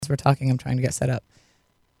we're talking, I'm trying to get set up,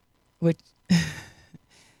 which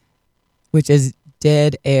is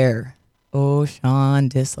dead air. Oh, Sean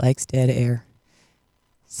dislikes dead air.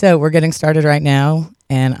 So we're getting started right now,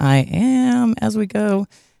 and I am, as we go,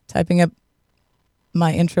 typing up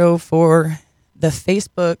my intro for the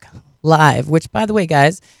Facebook Live, which, by the way,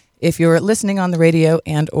 guys, if you're listening on the radio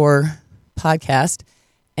and or podcast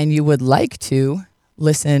and you would like to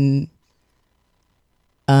listen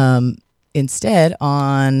instead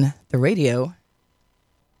on the radio,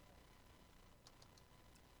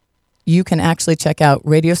 you can actually check out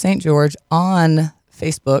Radio St. George on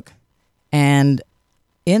Facebook. And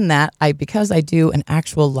in that, because I do an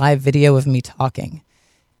actual live video of me talking,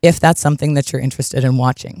 if that's something that you're interested in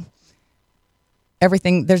watching.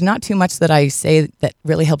 There's not too much that I say that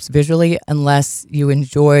really helps visually unless you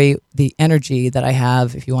enjoy the energy that I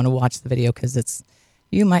have if you want to watch the video, because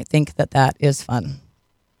you might think that is fun.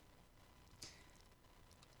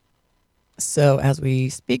 So as we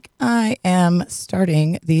speak, I am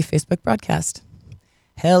starting the Facebook broadcast.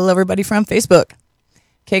 Hello, everybody from Facebook.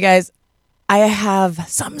 Okay, guys, I have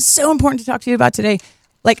something so important to talk to you about today.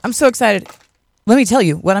 I'm so excited. Let me tell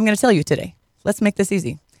you what I'm going to tell you today. Let's make this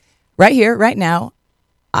easy. Right here, right now,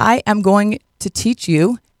 I am going to teach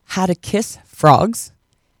you how to kiss frogs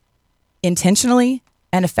intentionally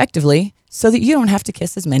and effectively so that you don't have to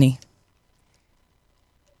kiss as many.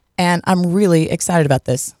 And I'm really excited about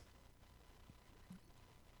this.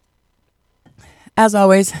 As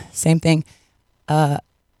always, same thing.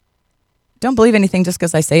 Don't believe anything just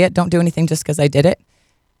because I say it. Don't do anything just because I did it.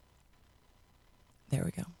 There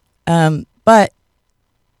we go. But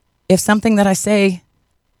if something that I say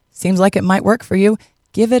seems like it might work for you,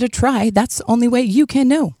 give it a try. That's the only way you can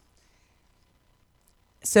know.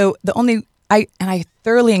 So I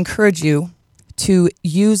thoroughly encourage you to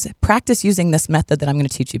practice using this method that I'm going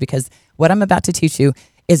to teach you, because what I'm about to teach you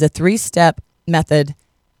is a 3-step method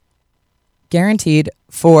guaranteed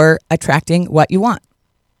for attracting what you want.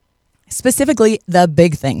 Specifically, the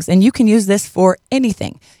big things. And you can use this for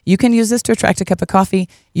anything. You can use this to attract a cup of coffee.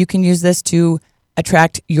 You can use this to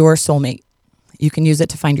attract your soulmate. You can use it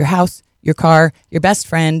to find your house, your car, your best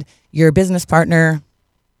friend, your business partner,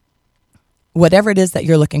 whatever it is that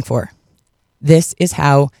you're looking for. This is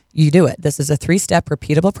how you do it. This is a 3-step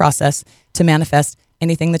repeatable process to manifest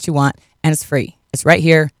anything that you want, and it's free. It's right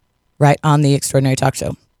here, right on the Extraordinary Talk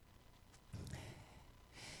Show.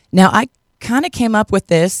 Now, I kind of came up with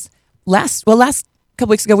this last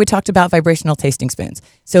couple weeks ago. We talked about vibrational tasting spoons.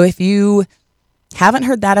 So if you haven't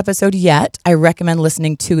heard that episode yet, I recommend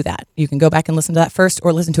listening to that. You can go back and listen to that first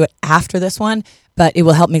or listen to it after this one, but it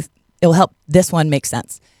will help this one make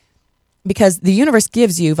sense. Because the universe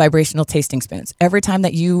gives you vibrational tasting spoons. Every time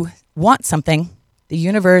that you want something, the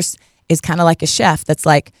universe is kind of like a chef that's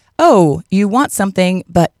like, oh, you want something,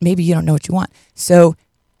 but maybe you don't know what you want. So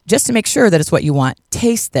just to make sure that it's what you want,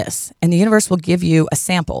 taste this, and the universe will give you a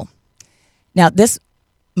sample. Now, this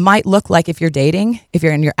might look like if you're dating, if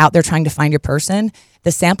you're out there trying to find your person,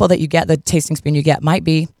 the sample that you get, the tasting spoon you get, might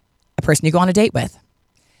be a person you go on a date with.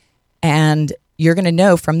 And you're going to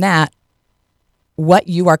know from that what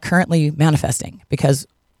you are currently manifesting, because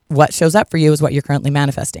what shows up for you is what you're currently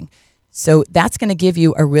manifesting. So that's going to give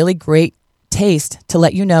you a really great taste to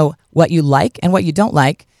let you know what you like and what you don't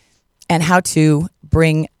like, and how to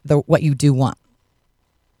bring what you do want.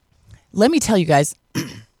 Let me tell you guys,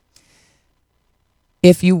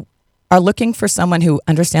 if you are looking for someone who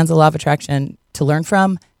understands the law of attraction to learn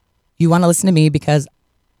from, you want to listen to me, because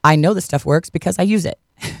I know this stuff works because I use it.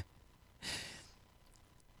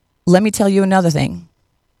 Let me tell you another thing,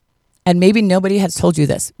 and maybe nobody has told you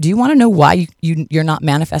this. Do you want to know why you're not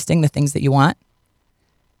manifesting the things that you want?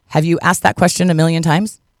 Have you asked that question a million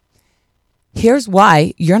times? Here's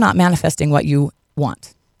why you're not manifesting what you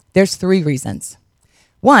want. There's 3 reasons.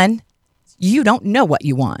 1, you don't know what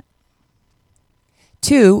you want.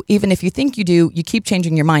 2, even if you think you do, you keep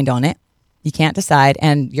changing your mind on it. You can't decide,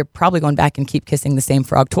 and you're probably going back and keep kissing the same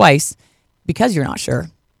frog twice because you're not sure.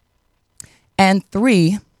 And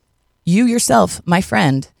 3, you yourself, my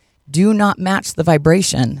friend, do not match the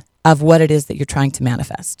vibration of what it is that you're trying to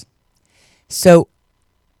manifest. So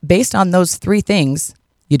based on those 3 things,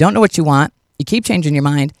 you don't know what you want, you keep changing your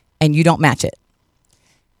mind, and you don't match it.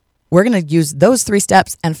 We're going to use those 3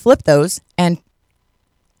 steps and flip those and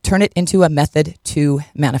turn it into a method to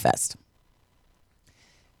manifest.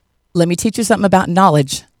 Let me teach you something about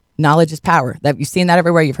knowledge. Knowledge is power. You've seen that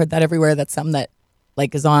everywhere. You've heard that everywhere. That's something that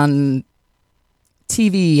is on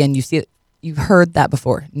TV, and you see it. You've heard that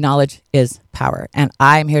before. Knowledge is power. And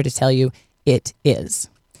I'm here to tell you it is.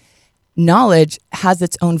 Knowledge has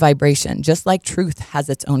its own vibration, just like truth has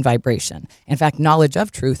its own vibration. In fact, knowledge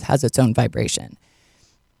of truth has its own vibration.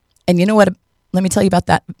 And you know what? Let me tell you about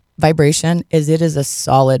that vibration is it is a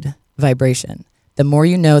solid vibration. The more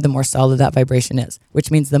you know, the more solid that vibration is,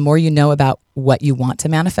 which means the more you know about what you want to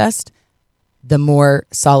manifest, the more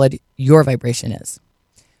solid your vibration is.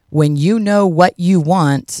 When you know what you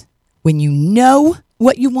want,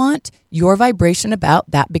 your vibration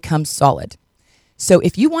about that becomes solid. So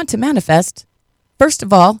if you want to manifest, first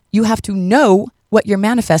of all, you have to know what you're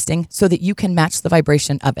manifesting so that you can match the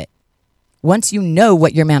vibration of it. Once you know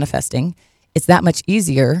what you're manifesting, it's that much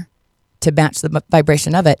easier to match the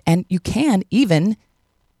vibration of it. And you can even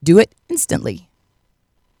do it instantly.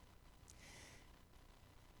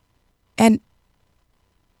 And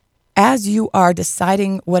as you are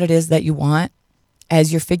deciding what it is that you want,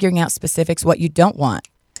 as you're figuring out specifics, what you don't want,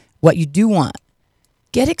 what you do want,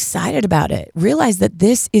 get excited about it. Realize that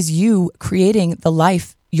this is you creating the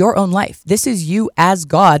life, your own life. This is you as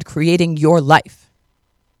God creating your life.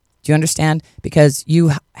 Do you understand? Because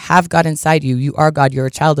you have God inside you. You are God. You're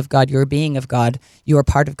a child of God. You're a being of God. You are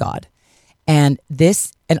part of God. And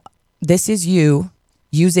this is you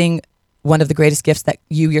using one of the greatest gifts that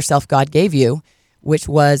you yourself, God gave you, which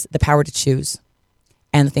was the power to choose.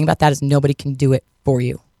 And the thing about that is nobody can do it for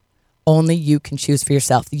you. Only you can choose for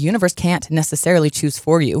yourself. The universe can't necessarily choose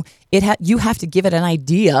for you. You have to give it an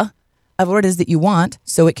idea of what it is that you want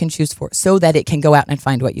so it can choose for, so that it can go out and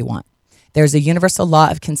find what you want. There's a universal law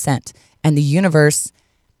of consent, and the universe,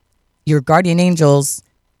 your guardian angels,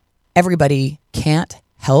 everybody can't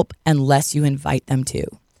help unless you invite them to.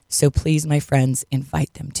 So please, my friends,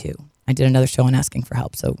 invite them to. I did another show on asking for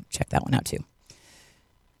help, so check that one out too.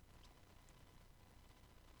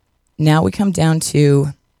 Now we come down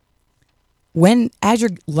to as you're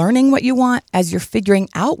learning what you want, as you're figuring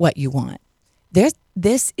out what you want,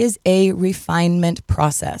 this is a refinement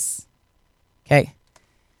process. Okay.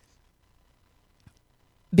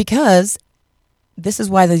 Because this is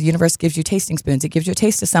why the universe gives you tasting spoons. It gives you a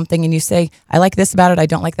taste of something and you say, I like this about it. I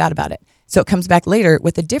don't like that about it. So it comes back later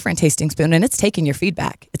with a different tasting spoon and it's taking your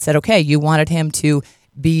feedback. It said, okay, you wanted him to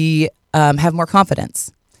have more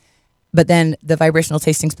confidence. But then the vibrational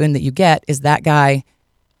tasting spoon that you get is that guy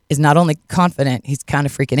is not only confident, he's kind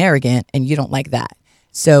of freaking arrogant and you don't like that.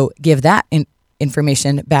 So give that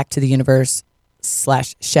information back to the universe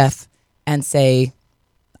 /chef and say,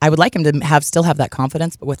 I would like him to still have that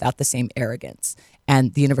confidence, but without the same arrogance.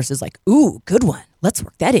 And the universe is like, ooh, good one. Let's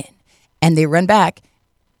work that in. And they run back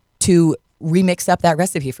to remix up that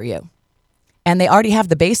recipe for you. And they already have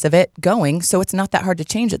the base of it going, so it's not that hard to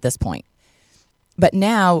change at this point. But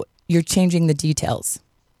now you're changing the details.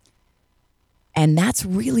 And that's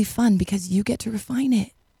really fun because you get to refine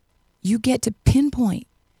it. You get to pinpoint.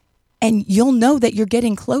 And you'll know that you're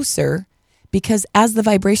getting closer because as the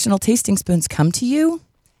vibrational tasting spoons come to you,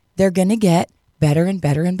 they're going to get better and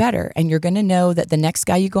better and better. And you're going to know that the next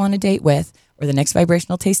guy you go on a date with or the next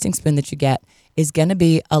vibrational tasting spoon that you get is going to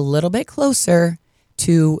be a little bit closer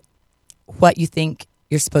to what you think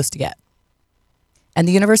you're supposed to get. And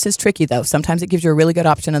the universe is tricky, though. Sometimes it gives you a really good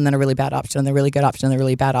option and then a really bad option and then a really good option and then a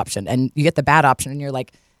really bad option. And you get the bad option and you're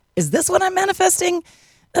like, is this what I'm manifesting?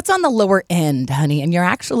 That's on the lower end, honey. And you're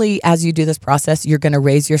actually, as you do this process, you're going to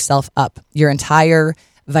raise yourself up. Your entire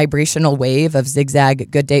vibrational wave of zigzag,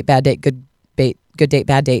 good date, bad date, good date,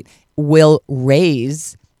 bad date will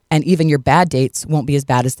raise, and even your bad dates won't be as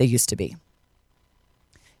bad as they used to be.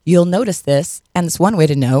 You'll notice this, and it's one way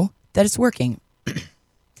to know that it's working.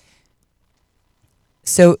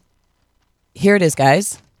 So here it is,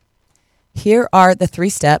 guys. Here are the 3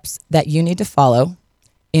 steps that you need to follow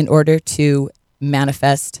in order to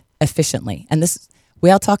manifest efficiently. And this, we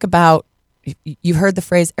all talk about, you've heard the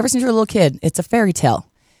phrase, ever since you're a little kid, it's a fairy tale.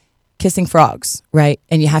 Kissing frogs, right?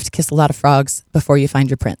 And you have to kiss a lot of frogs before you find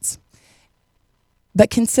your prince. But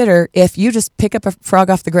consider if you just pick up a frog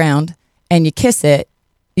off the ground and you kiss it,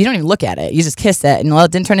 you don't even look at it. You just kiss it and well,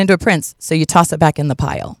 it didn't turn into a prince. So you toss it back in the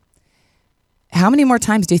pile. How many more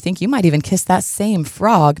times do you think you might even kiss that same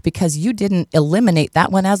frog because you didn't eliminate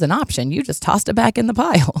that one as an option? You just tossed it back in the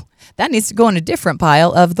pile. That needs to go in a different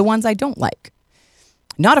pile of the ones I don't like.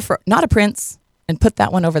 Not a prince, and put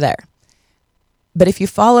that one over there. But if you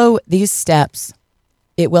follow these steps,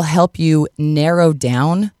 it will help you narrow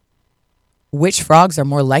down which frogs are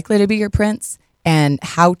more likely to be your prince and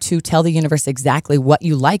how to tell the universe exactly what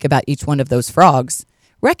you like about each one of those frogs,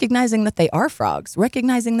 recognizing that they are frogs,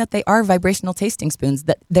 recognizing that they are vibrational tasting spoons,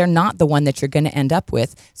 that they're not the one that you're going to end up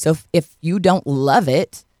with. So if you don't love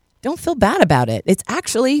it, don't feel bad about it. It's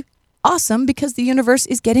actually awesome because the universe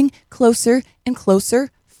is getting closer and closer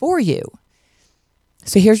for you.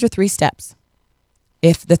 So here's your 3 steps.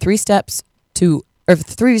 If the 3 steps or the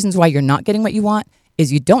 3 reasons why you're not getting what you want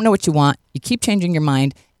is you don't know what you want, you keep changing your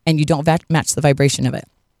mind, and you don't match the vibration of it.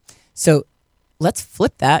 So let's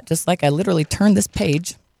flip that, just like I literally turned this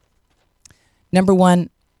page. Number 1,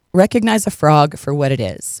 recognize a frog for what it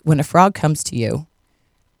is. When a frog comes to you,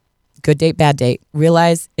 good date, bad date,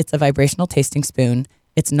 realize it's a vibrational tasting spoon.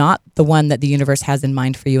 It's not the one that the universe has in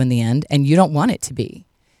mind for you in the end, and you don't want it to be.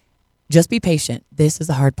 Just be patient. This is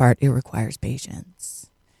the hard part. It requires patience.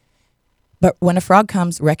 But when a frog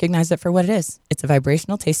comes, recognize it for what it is. It's a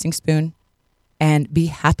vibrational tasting spoon, and be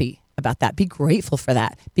happy about that. Be grateful for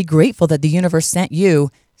that. Be grateful that the universe sent you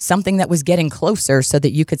something that was getting closer so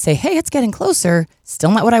that you could say, hey, it's getting closer. Still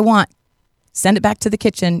not what I want. Send it back to the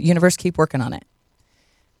kitchen. Universe, keep working on it.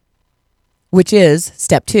 Which is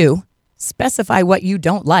step 2, specify what you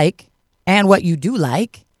don't like and what you do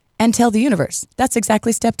like and tell the universe. That's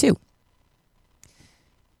exactly step 2.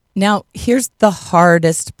 Now, here's the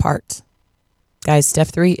hardest part. Guys, step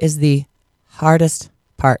 3 is the hardest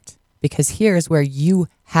part because here's where you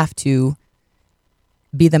have to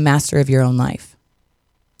be the master of your own life.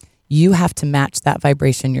 You have to match that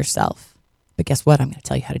vibration yourself. But guess what? I'm going to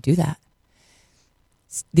tell you how to do that.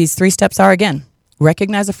 These 3 steps are, again,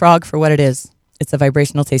 recognize a frog for what it is. It's a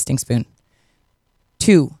vibrational tasting spoon.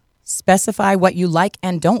 2, specify what you like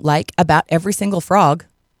and don't like about every single frog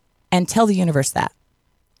and tell the universe that.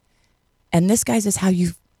 And this, guys, is how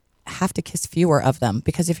you have to kiss fewer of them,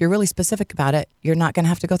 because if you're really specific about it, you're not going to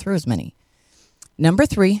have to go through as many. Number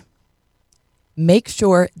 3, make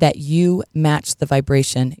sure that you match the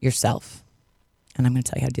vibration yourself. And I'm going to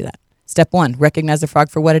tell you how to do that. Step 1, recognize the frog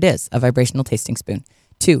for what it is, a vibrational tasting spoon.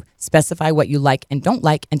 2, specify what you like and don't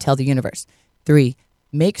like and tell the universe. 3,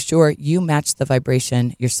 make sure you match the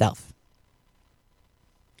vibration yourself.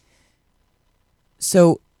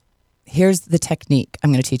 So here's the technique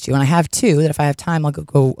I'm going to teach you. And I have 2 that if I have time, I'll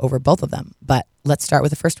go over both of them. But let's start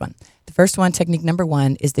with the first one. The first one, technique number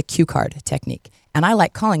 1, is the cue card technique. And I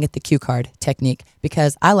like calling it the cue card technique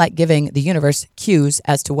because I like giving the universe cues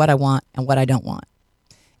as to what I want and what I don't want.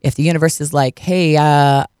 If the universe is like, hey,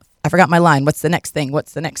 I forgot my line. What's the next thing?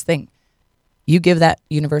 What's the next thing? You give that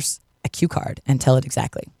universe a cue card and tell it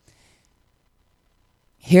exactly.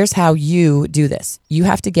 Here's how you do this. You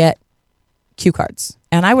have to get cue cards.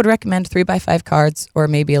 And I would recommend 3x5 cards or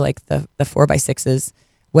maybe like the 4x6s,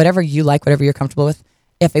 whatever you like, whatever you're comfortable with.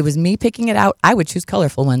 If it was me picking it out, I would choose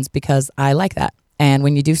colorful ones because I like that. And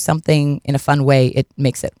when you do something in a fun way, it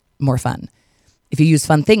makes it more fun. If you use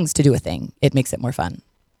fun things to do a thing, it makes it more fun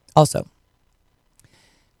also.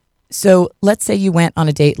 So let's say you went on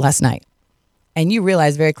a date last night and you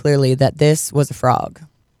realized very clearly that this was a frog.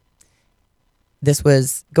 This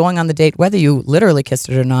was going on the date, whether you literally kissed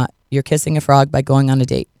it or not, you're kissing a frog by going on a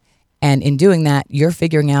date. And in doing that, you're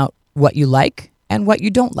figuring out what you like and what you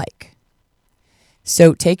don't like.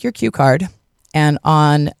 So take your cue card and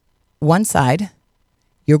on one side,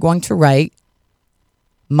 you're going to write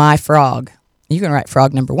my frog. You can write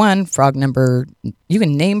frog number 1, you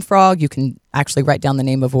can name frog. You can actually write down the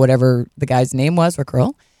name of whatever the guy's name was or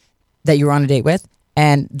girl that you were on a date with.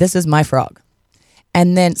 And this is my frog.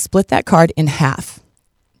 And then split that card in half.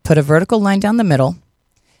 Put a vertical line down the middle.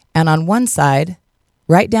 And on one side,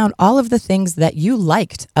 write down all of the things that you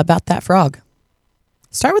liked about that frog.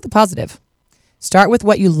 Start with the positive. Start with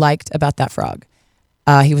what you liked about that frog.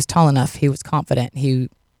 He was tall enough. He was confident. He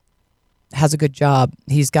has a good job.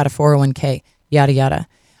 He's got a 401k, yada, yada.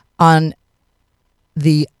 On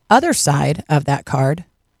the other side of that card,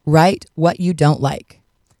 write what you don't like.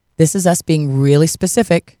 This is us being really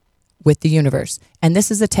specific with the universe. And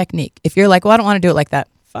this is a technique. If you're like, well, I don't want to do it like that,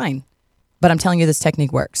 fine. But I'm telling you, this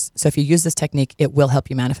technique works. So if you use this technique, it will help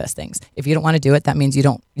you manifest things. If you don't want to do it, that means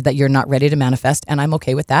that you're not ready to manifest. And I'm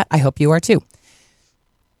okay with that. I hope you are too.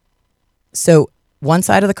 So one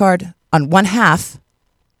side of the card, on one half,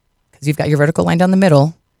 because you've got your vertical line down the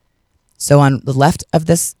middle. So on the left of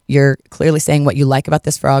this, you're clearly saying what you like about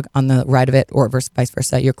this frog. On the right of it, or vice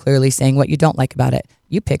versa, you're clearly saying what you don't like about it.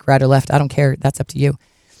 You pick right or left. I don't care. That's up to you.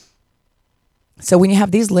 So when you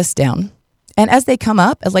have these lists down, and as they come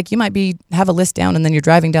up, as like you might have a list down and then you're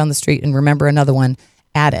driving down the street and remember another one,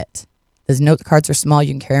 add it. Those note cards are small.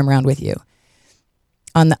 You can carry them around with you.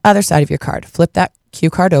 On the other side of your card, flip that cue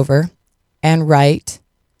card over and write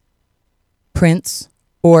prince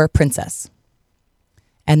or princess.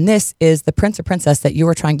 And this is the prince or princess that you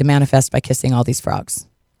were trying to manifest by kissing all these frogs,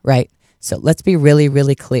 right? So let's be really,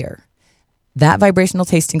 really clear. That vibrational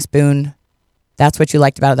tasting spoon, that's what you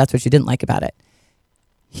liked about it. That's what you didn't like about it.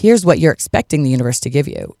 Here's what you're expecting the universe to give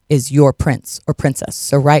you is your prince or princess.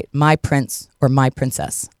 So write my prince or my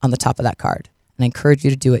princess on the top of that card. And I encourage you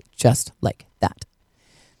to do it just like that.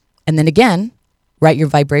 And then again, write your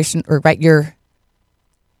vibration or write your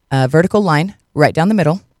vertical line right down the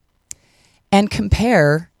middle and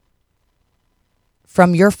compare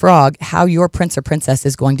from your frog how your prince or princess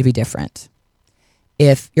is going to be different.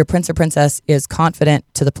 If your prince or princess is confident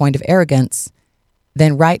to the point of arrogance,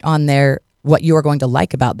 then write on there what you are going to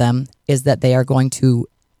like about them is that they are going to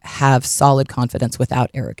have solid confidence without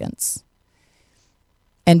arrogance.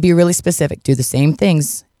 And be really specific. Do the same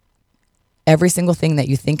things. Every single thing that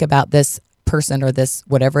you think about this person or this,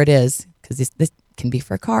 whatever it is, because this can be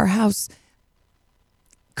for a car, house,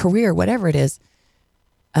 career, whatever it is.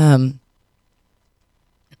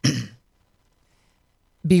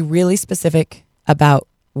 Be really specific about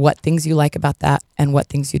what things you like about that and what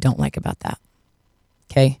things you don't like about that.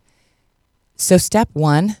 Okay? So step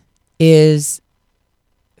 1 is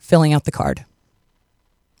filling out the card.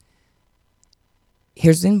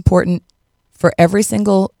 Here's important. For every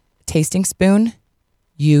single tasting spoon,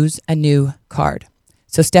 use a new card.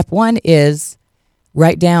 So step 1 is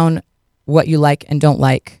write down what you like and don't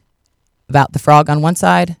like about the frog on one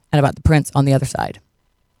side and about the prince on the other side.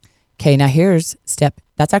 Okay, now here's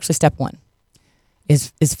that's actually step 1,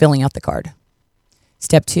 is filling out the card.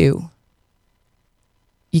 Step 2,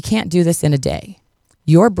 you can't do this in a day.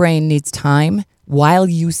 Your brain needs time while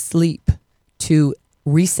you sleep to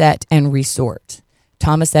reset and resort.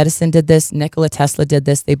 Thomas Edison did this. Nikola Tesla did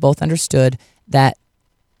this. They both understood that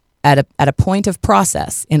at a point of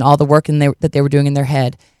process in all the work that they were doing in their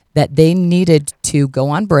head, that they needed to go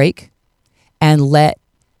on break and let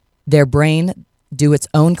their brain do its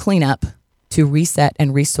own cleanup to reset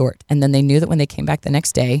and resort. And then they knew that when they came back the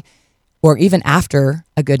next day, or even after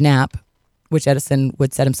a good nap, which Edison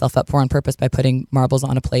would set himself up for on purpose by putting marbles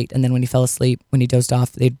on a plate, and then when he fell asleep, when he dozed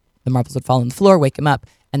off, the marbles would fall on the floor, wake him up,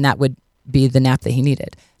 and that would be the nap that he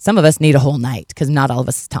needed. Some of us need a whole night because not all of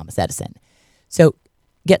us is Thomas Edison. So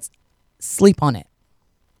sleep on it.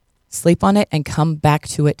 Sleep on it and come back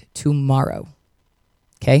to it tomorrow.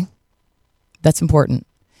 Okay? That's important.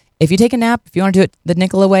 If you take a nap, if you want to do it the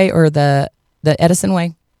Nikola way or the Edison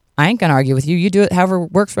way, I ain't going to argue with you. You do it however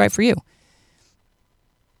works right for you.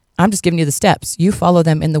 I'm just giving you the steps. You follow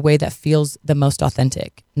them in the way that feels the most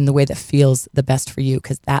authentic, in the way that feels the best for you,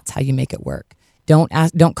 because that's how you make it work.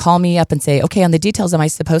 Don't call me up and say, okay, on the details, am I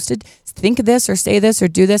supposed to think of this or say this or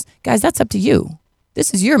do this? Guys, that's up to you.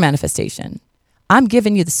 This is your manifestation. I'm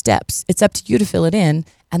giving you the steps. It's up to you to fill it in.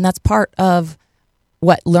 And that's part of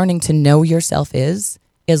what learning to know yourself is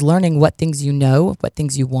learning what things you know, what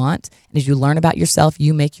things you want. And as you learn about yourself,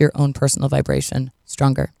 you make your own personal vibration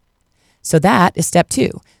stronger. So that is step 2.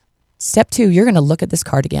 Step 2, you're going to look at this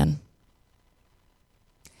card again.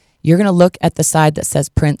 You're going to look at the side that says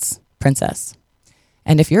prince, princess.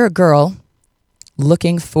 And if you're a girl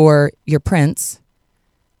looking for your prince,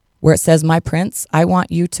 where it says my prince, I want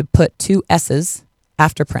you to put 2 S's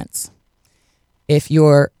after prince. If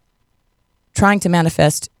you're trying to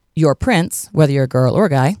manifest your prince, whether you're a girl or a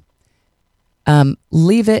guy,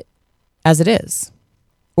 leave it as it is.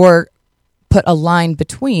 Or put a line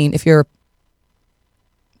between,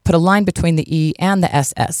 put a line between the E and the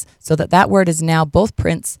SS, so that word is now both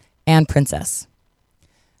prince and princess.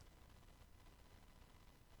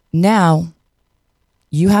 Now,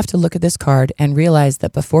 you have to look at this card and realize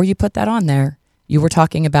that before you put that on there, you were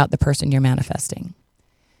talking about the person you're manifesting.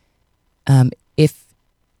 If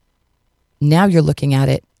now you're looking at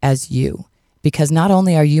it as you, because not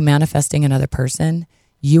only are you manifesting another person,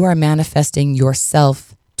 you are manifesting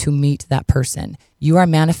yourself to meet that person. You are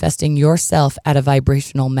manifesting yourself at a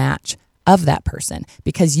vibrational match of that person,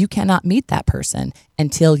 because you cannot meet that person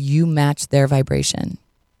until you match their vibration.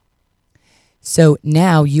 So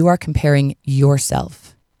now you are comparing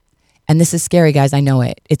yourself. And this is scary, guys. I know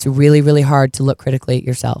it. It's really, really hard to look critically at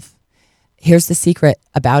yourself. Here's the secret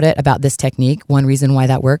about this technique. One reason why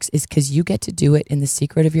that works is because you get to do it in the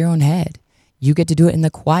secret of your own head. You get to do it in the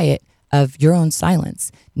quiet of your own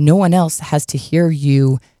silence. No one else has to hear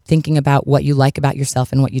you thinking about what you like about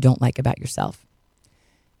yourself and what you don't like about yourself.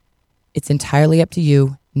 It's entirely up to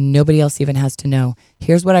you. Nobody else even has to know.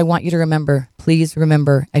 Here's what I want you to remember. Please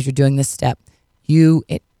remember as you're doing this step.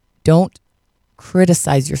 Don't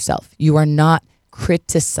criticize yourself. You are not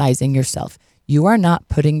criticizing yourself. You are not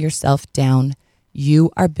putting yourself down.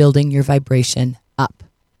 You are building your vibration up.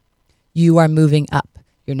 You are moving up.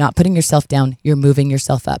 You're not putting yourself down. You're moving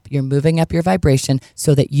yourself up. You're moving up your vibration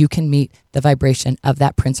so that you can meet the vibration of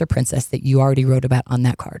that prince or princess that you already wrote about on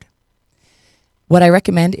that card. What I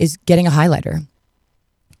recommend is getting a highlighter,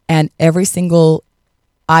 and every single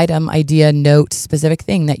item, idea, note, specific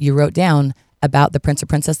thing that you wrote down about the prince or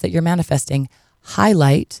princess that you're manifesting,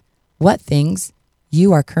 highlight what things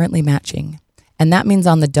you are currently matching. And that means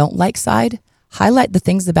on the don't like side, highlight the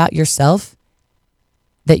things about yourself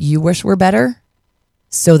that you wish were better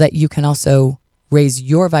so that you can also raise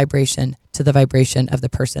your vibration to the vibration of the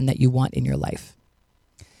person that you want in your life.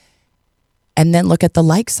 And then look at the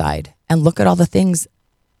like side and look at all the things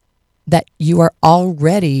that you are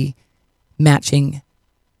already matching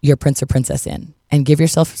your prince or princess in, and give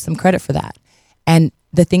yourself some credit for that. And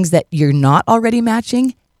the things that you're not already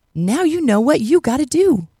matching, now you know what you got to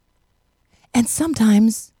do. And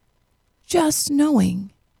sometimes just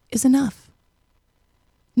knowing is enough.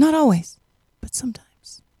 Not always, but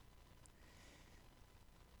sometimes.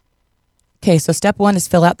 Okay, so step 1 is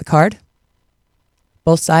fill out the card.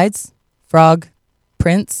 Both sides, frog,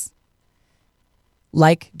 prince,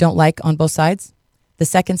 like, don't like on both sides. The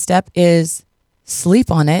second step is sleep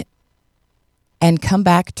on it and come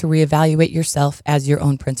back to reevaluate yourself as your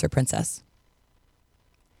own prince or princess.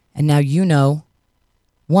 And now you know,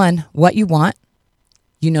 1, what you want,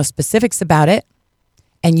 you know specifics about it,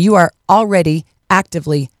 and you are already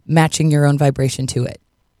actively matching your own vibration to it.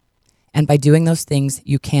 And by doing those things,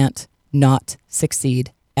 you can't not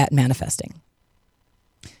succeed at manifesting.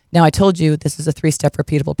 Now, I told you this is a 3-step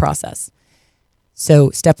repeatable process. So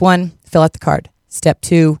step 1, fill out the card. Step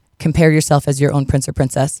 2, compare yourself as your own prince or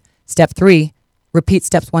princess. Step 3, repeat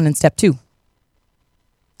steps 1 and step 2.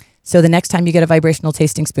 So the next time you get a vibrational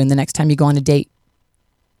tasting spoon, the next time you go on a date,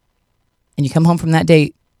 and you come home from that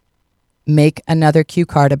date, make another cue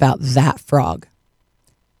card about that frog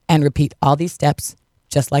and repeat all these steps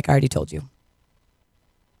just like I already told you.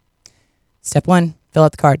 Step 1, fill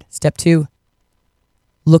out the card. Step 2,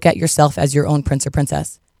 look at yourself as your own prince or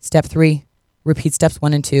princess. Step 3, repeat steps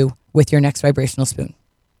 1 and 2 with your next vibrational spoon.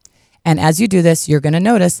 And as you do this, you're going to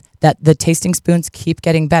notice that the tasting spoons keep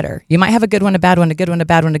getting better. You might have a good one, a bad one, a good one, a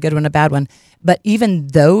bad one, a good one, a bad one. But even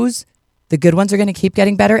those, the good ones are going to keep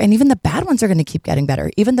getting better. And even the bad ones are going to keep getting better.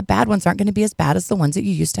 Even the bad ones aren't going to be as bad as the ones that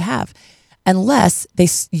you used to have. Unless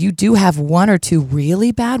you do have 1 or 2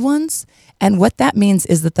 really bad ones. And what that means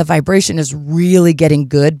is that the vibration is really getting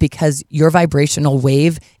good because your vibrational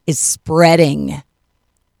wave is spreading.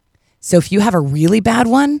 So if you have a really bad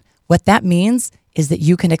one, what that means is that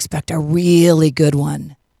you can expect a really good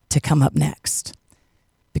one to come up next,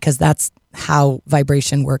 because that's how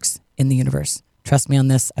vibration works in the universe. Trust me on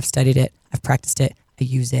this. I've studied it. I've practiced it. I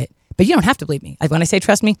use it. But you don't have to believe me. When I say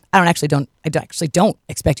trust me, I actually don't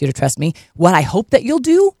expect you to trust me. What I hope that you'll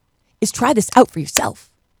do is try this out for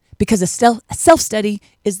yourself, because a self-study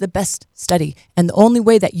is the best study. And the only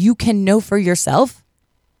way that you can know for yourself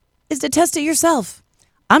is to test it yourself.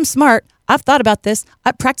 I'm smart. I've thought about this.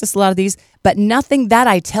 I've practiced a lot of these, but nothing that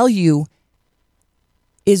I tell you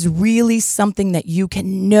is really something that you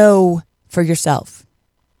can know for yourself.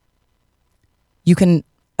 You can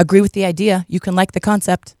agree with the idea. You can like the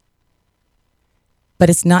concept, but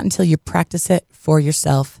it's not until you practice it for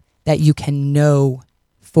yourself that you can know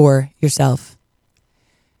for yourself.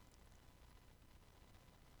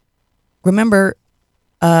 Remember,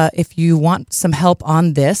 if you want some help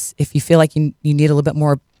on this, if you feel like you need a little bit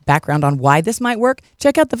more background on why this might work,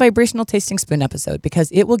 check out the vibrational tasting spoon episode,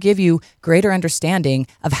 because it will give you greater understanding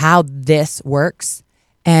of how this works,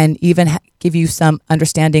 and even give you some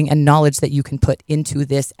understanding and knowledge that you can put into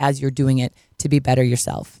this as you're doing it to be better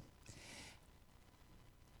yourself.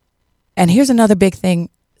 And here's another big thing.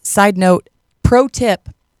 Side note, pro tip: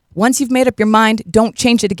 once you've made up your mind, don't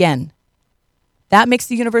change it again. That makes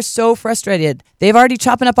the universe so frustrated. They've already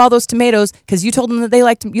chopping up all those tomatoes because you told them that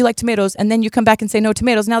you like tomatoes, and then you come back and say no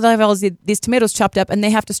tomatoes. Now they have all these tomatoes chopped up, and they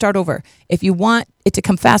have to start over. If you want it to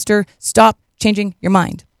come faster, stop changing your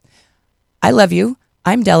mind. I love you.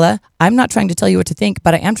 I'm Della. I'm not trying to tell you what to think,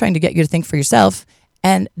 but I am trying to get you to think for yourself.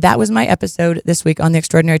 And that was my episode this week on the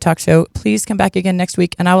Extraordinary Talk Show. Please come back again next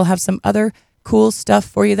week, and I will have some other cool stuff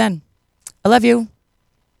for you then. I love you.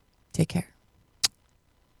 Take care.